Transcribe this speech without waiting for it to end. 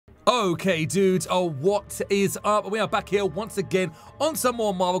Okay, dudes, what is up? We are back here once again on some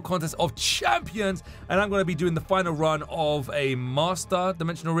more Marvel Contest of Champions, and I'm going to be doing the final run of a Master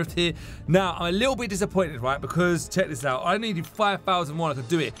Dimensional Rift here. Now, I'm a little bit disappointed, right? Because, check this out, I needed 5,000 more, I could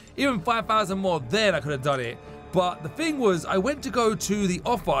do it. Even 5,000 more, then I could have done it. But the thing was, I went to go to the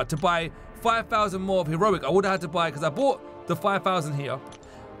offer to buy 5,000 more of Heroic. I would have had to buy, because I bought the 5,000 here.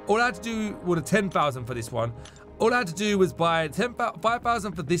 All I had to do was the 10,000 for this one. All I had to do was buy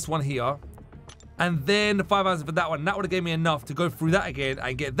 5,000 for this one here, and then 5,000 for that one. That would have gave me enough to go through that again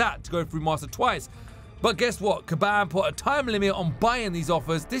and get that to go through Master twice. But guess what? Kabam put a time limit on buying these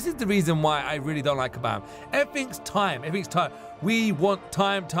offers. This is the reason why I really don't like Kabam. Everything's time. Everything's time. We want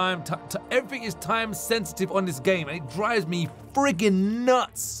time. Everything is time sensitive on this game, and it drives me friggin'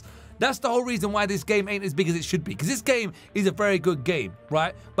 nuts. That's the whole reason why this game ain't as big as it should be. Because this game is a very good game,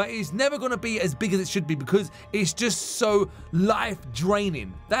 right? But it's never going to be as big as it should be because it's just so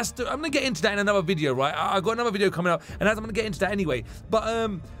life-draining. I'm going to get into that in another video, right? I've got another video coming up, and I'm going to get into that anyway.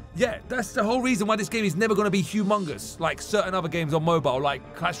 But, yeah, that's the whole reason why this game is never going to be humongous like certain other games on mobile,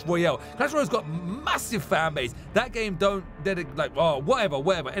 like Clash Royale. Clash Royale's got massive fan base. That game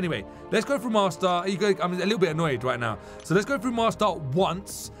whatever. Anyway, let's go through Master. I'm a little bit annoyed right now. So let's go through Master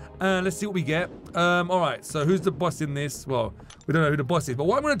once. Let's see what we get. All right, so who's the boss in this? Well, we don't know who the boss is, but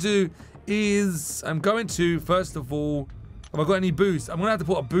what I'm going to do is I'm going to, first of all, have I got any boost? I'm going to have to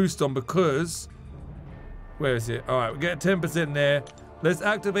put a boost on because, where is it? All right, we get 10% there. Let's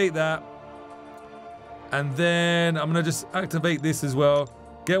activate that. And then I'm going to just activate this as well.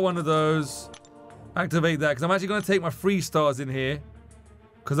 Get one of those. Activate that, because I'm actually going to take my 3 stars in here.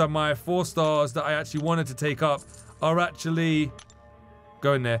 Because my 4 stars that I actually wanted to take up are actually...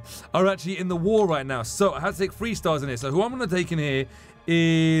 going there, are actually in the war right now. So I had to take 3 stars in here. So who I'm going to take in here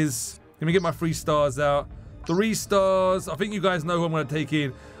is, let me get my 3 stars out. 3 stars, I think you guys know who I'm going to take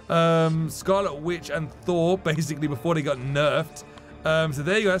in. Scarlet Witch and Thor, basically, before they got nerfed. So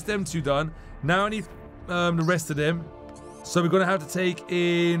there you go, that's them 2 done. Now I need the rest of them. So we're going to have to take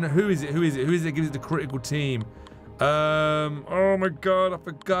in, who is it that gives it the critical team? Oh my god, I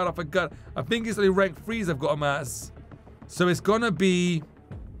forgot. I think it's only rank 3s I've got them as. So it's gonna be,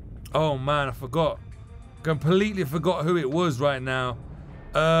 oh man, I forgot. Completely forgot who it was right now.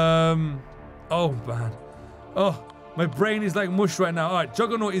 Oh man. Oh, my brain is like mush right now. All right,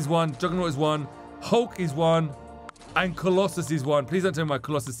 Juggernaut is one. Hulk is one. And Colossus is one. Please don't tell me my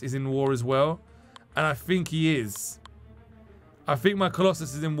Colossus is in war as well. And I think he is. I think my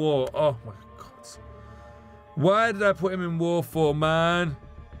Colossus is in war. Oh my god. Why did I put him in war for, man?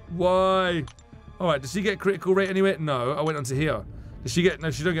 Why? Alright, does she get critical rate anyway? No, I went onto here. Does she get... No,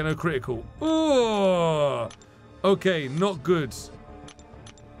 she don't get no critical. Oh! Okay, not good.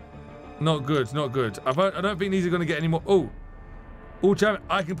 Not good. I don't think these are going to get any more... Oh! Oh, champ,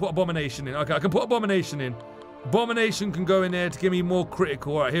 I can put Abomination in. Okay, I can put Abomination in. Abomination can go in there to give me more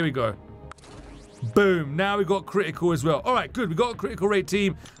critical. Alright, here we go. Boom. Now we got critical as well. Alright, good. We got a critical rate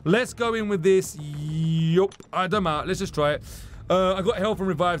team. Let's go in with this. Yup. I don't matter. Let's just try it. I got health and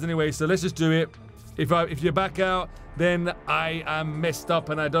revives anyway, so let's just do it. If you back out, then I am messed up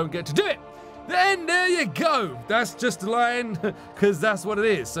and I don't get to do it. Then there you go. That's just a line, because that's what it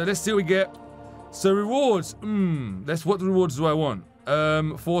is. So let's see what we get. So rewards. What rewards do I want?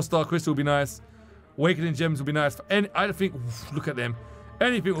 4-star crystal would be nice. Awakening gems would be nice. And I think, look at them.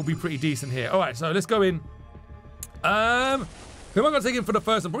 Anything will be pretty decent here. All right, so let's go in. Who am I going to take in for the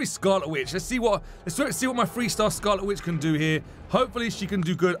first one? Probably Scarlet Witch. Let's see what my 3-star Scarlet Witch can do here. Hopefully she can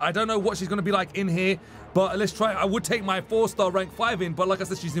do good. I don't know what she's going to be like in here, but let's try. I would take my 4-star rank 5 in, but like I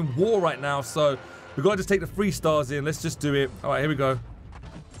said, she's in war right now, so we've got to just take the 3 stars in. Let's just do it. All right, here we go.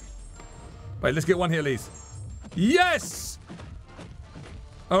 Wait, let's get one here at least. Yes!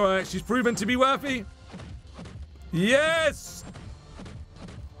 All right, she's proven to be worthy. Yes!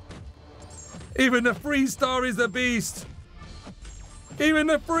 Even the 3-star is a beast. Even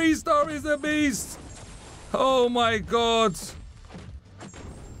the 3-star is a beast. Oh my god.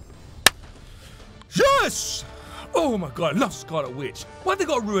 Yes! Oh my god, I love Scarlet Witch. Why have they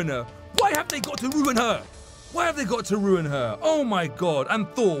got to ruin her? Why have they got to ruin her? Why have they got to ruin her? Oh my god. And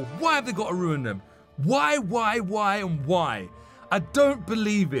Thor, why have they got to ruin them? Why, and why? I don't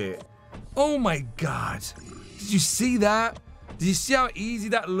believe it. Oh my god. Did you see that? Did you see how easy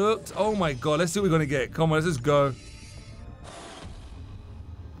that looked? Oh my god, let's see what we're going to get. Come on, let's just go.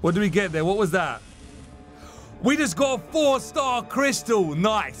 What did we get there? What was that? We just got a 4-star crystal.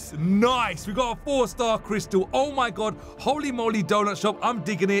 Nice. Nice. We got a 4-star crystal. Oh my god. Holy moly donut shop. I'm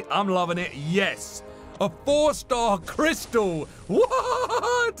digging it. I'm loving it. Yes. A 4-star crystal.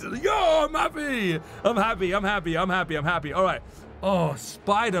 What? Yo, I'm happy. I'm happy. All right. Oh,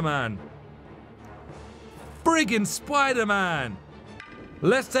 Spider-Man. Friggin' Spider-Man.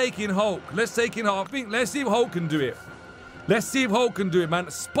 Let's take in Hulk. Let's take in Hulk. Let's see if Hulk can do it. Let's see if Hulk can do it, man.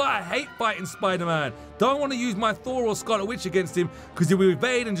 I hate fighting Spider-Man. Don't want to use my Thor or Scarlet Witch against him because he'll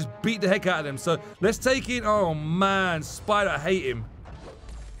evade and just beat the heck out of them. So let's take in, oh man, Spider, I hate him.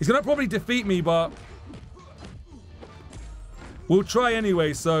 He's going to probably defeat me, but we'll try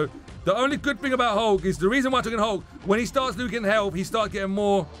anyway. So the only good thing about Hulk is the reason why I'm taking Hulk, when he starts losing health, he starts getting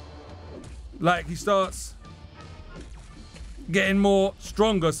more, like he starts getting more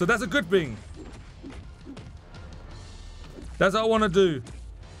stronger. So that's a good thing. That's what I want to do.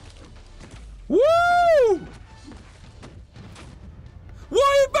 Woo!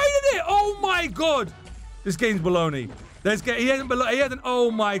 Why invaded it? Oh my god! This game's baloney. He hasn't.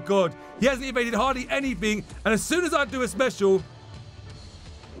 Oh my god! He hasn't evaded hardly anything. And as soon as I do a special,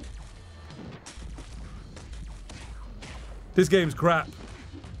 this game's crap.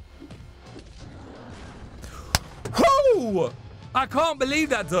 Whoo! I can't believe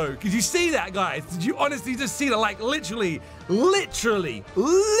that though. Did you see that, guys? Did you honestly just see that? Like literally.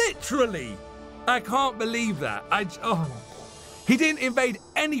 I can't believe that. He didn't invade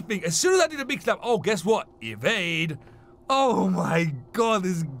anything. As soon as I did a big slap, oh, guess what? Evade. Oh my god,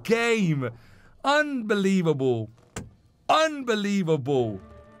 this game. Unbelievable. Unbelievable.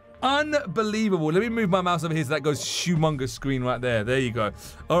 Unbelievable. Let me move my mouse over here so that goes humongous screen right there. There you go.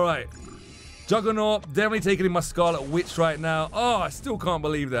 All right. Juggernaut, definitely taking in my Scarlet Witch right now. Oh, I still can't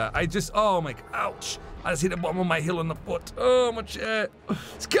believe that. Oh my, ouch. I just hit the bottom of my heel on the foot. Oh, my chair.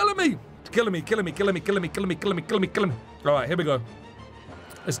 It's killing me. It's killing me, killing me, killing me, killing me, killing me, killing me, killing me, killing me. All right, here we go.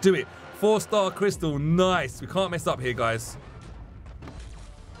 Let's do it. 4-star crystal, nice. We can't mess up here, guys.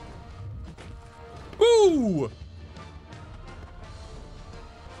 Ooh!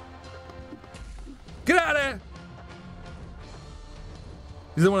 Get out of there!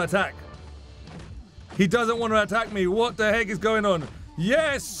 He doesn't want to attack. He doesn't want to attack me. What the heck is going on?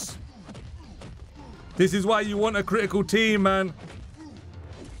 Yes! This is why you want a critical team, man.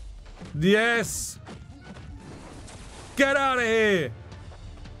 Yes! Get out of here!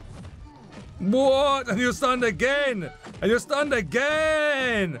 What? And you're stunned again! And you're stunned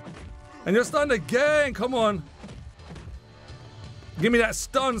again! And you're stunned again! Come on! Give me that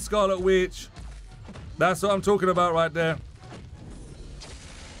stun, Scarlet Witch! That's what I'm talking about right there.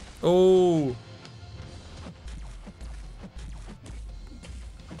 Oh!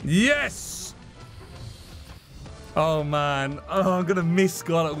 Yes! Oh, man. Oh, I'm gonna miss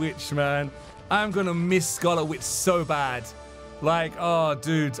Scarlet Witch, man. I'm gonna miss Scarlet Witch so bad. Like, oh,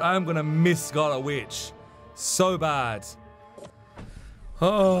 dude, I'm gonna miss Scarlet Witch so bad.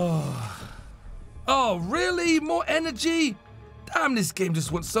 Oh. Oh, really? More energy? Damn, this game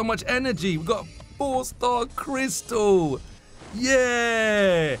just wants so much energy. We got a 4-star crystal.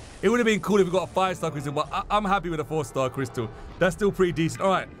 Yeah. It would have been cool if we got a 5-star crystal, but I'm happy with a 4-star crystal. That's still pretty decent. All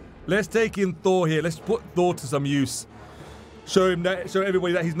right, let's take in Thor here. Let's put Thor to some use. Show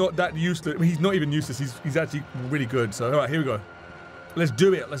everybody that he's not that useless. I mean, he's not even useless. He's actually really good. So, all right, here we go. Let's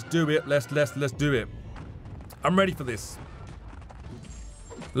do it. Let's do it. Let's do it. I'm ready for this.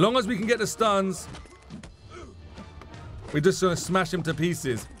 As long as we can get the stuns, we're just gonna smash him to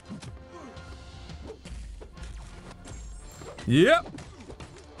pieces. Yep.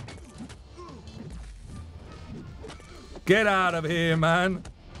 Get out of here, man.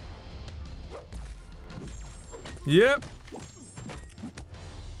 Yep.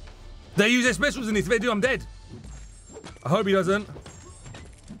 They use their specials in this. If they do, I'm dead. I hope he doesn't.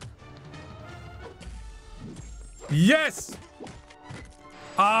 Yes!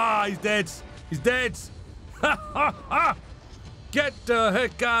 Ah, he's dead. He's dead. Ha ha ha! Get the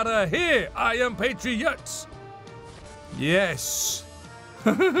heck out of here. I am Patriot. Yes.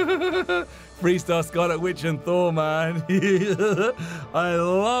 3-star Scarlet Witch and Thor, man. I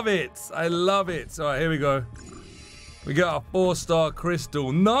love it. I love it. All right, here we go. We got a 4-star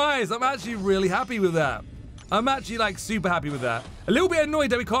crystal. Nice. I'm actually really happy with that. I'm actually like super happy with that. A little bit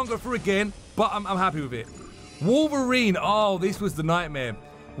annoyed that we can't go through again, but I'm happy with it. Wolverine. Oh, this was the nightmare.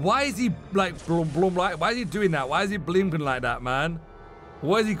 Why is he like why is he doing that? Why is he blinking like that, man?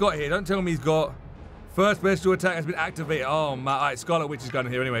 What has he got here? Don't tell me he's got first special attack has been activated. Oh man. All right, Scarlet Witch is going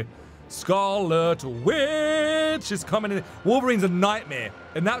in here anyway. Scarlet Witch is coming in. Wolverine's a nightmare.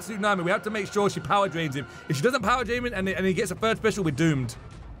 An absolute nightmare. We have to make sure she power drains him. If she doesn't power drain him and he gets a third special, we're doomed.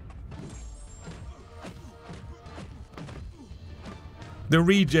 The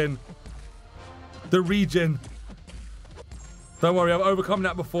regen. The regen. Don't worry, I've overcome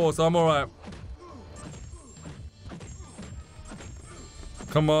that before, so I'm alright.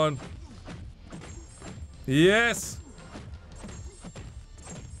 Come on. Yes.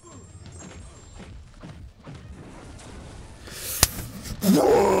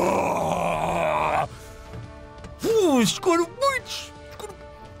 Scarlet Witch!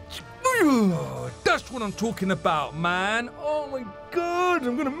 That's what I'm talking about, man. Oh my god,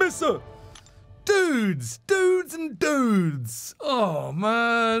 I'm gonna miss her. Dudes, dudes and dudes. Oh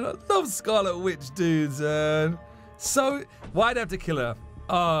man, I love Scarlet Witch dudes, man. So, why'd I have to kill her?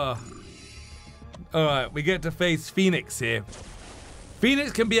 Alright, we get to face Phoenix here.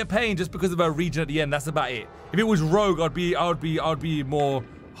 Phoenix can be a pain just because of her regen at the end. That's about it. If it was Rogue, I'd be more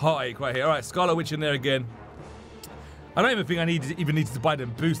heartache right here. Alright, Scarlet Witch in there again. I don't even think I even needed to buy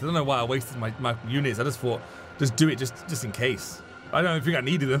them boosts. I don't know why I wasted my units. I just thought, just do it just in case. I don't even think I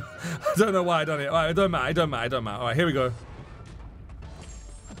needed them. I don't know why I done it. Alright, it don't matter. Alright, here we go.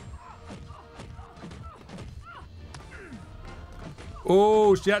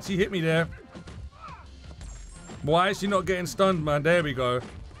 Oh, she actually hit me there. Why is she not getting stunned, man? There we go.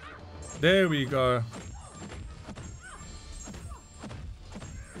 There we go.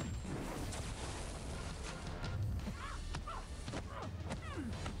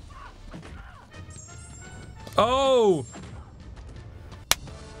 Oh!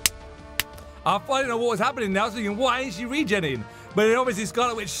 I didn't know what was happening now. I was thinking, why is she regenning? But then obviously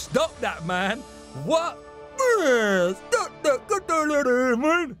Scarlet Witch stopped that, man. What? Stop that,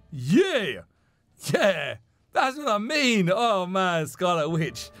 man. Yeah. Yeah. That's what I mean. Oh, man, Scarlet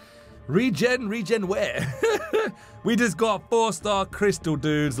Witch. Regen where? We just got 4-star crystal,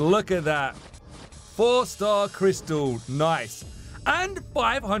 dudes. Look at that. 4-star crystal. Nice. And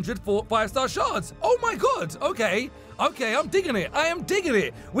 500 5-star shards. Oh my god. Okay. Okay, I'm digging it. I am digging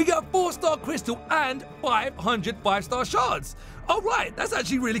it. We got 4-star crystal and 500 5-star shards. All right, that's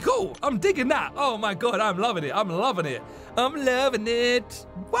actually really cool. I'm digging that. Oh my god, I'm loving it. I'm loving it. I'm loving it.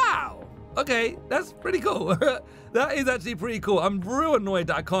 Wow. Okay, that's pretty cool. That is actually pretty cool. I'm real annoyed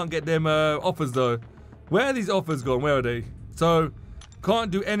that I can't get them offers though. Where are these offers gone? Where are they? So, can't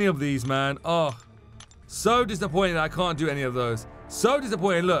do any of these, man. Oh. So disappointed I can't do any of those. So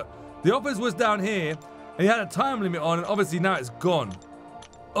disappointed. Look, the offers was down here, and he had a time limit on, and obviously now it's gone.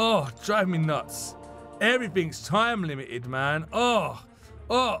 Oh, drive me nuts. Everything's time limited, man. Oh.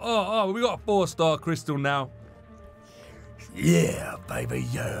 We got a 4-star crystal now. Yeah, baby,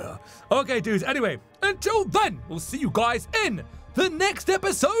 yeah. Okay, dudes, anyway, until then, we'll see you guys in the next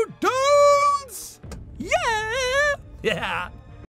episode, dudes! Yeah! Yeah!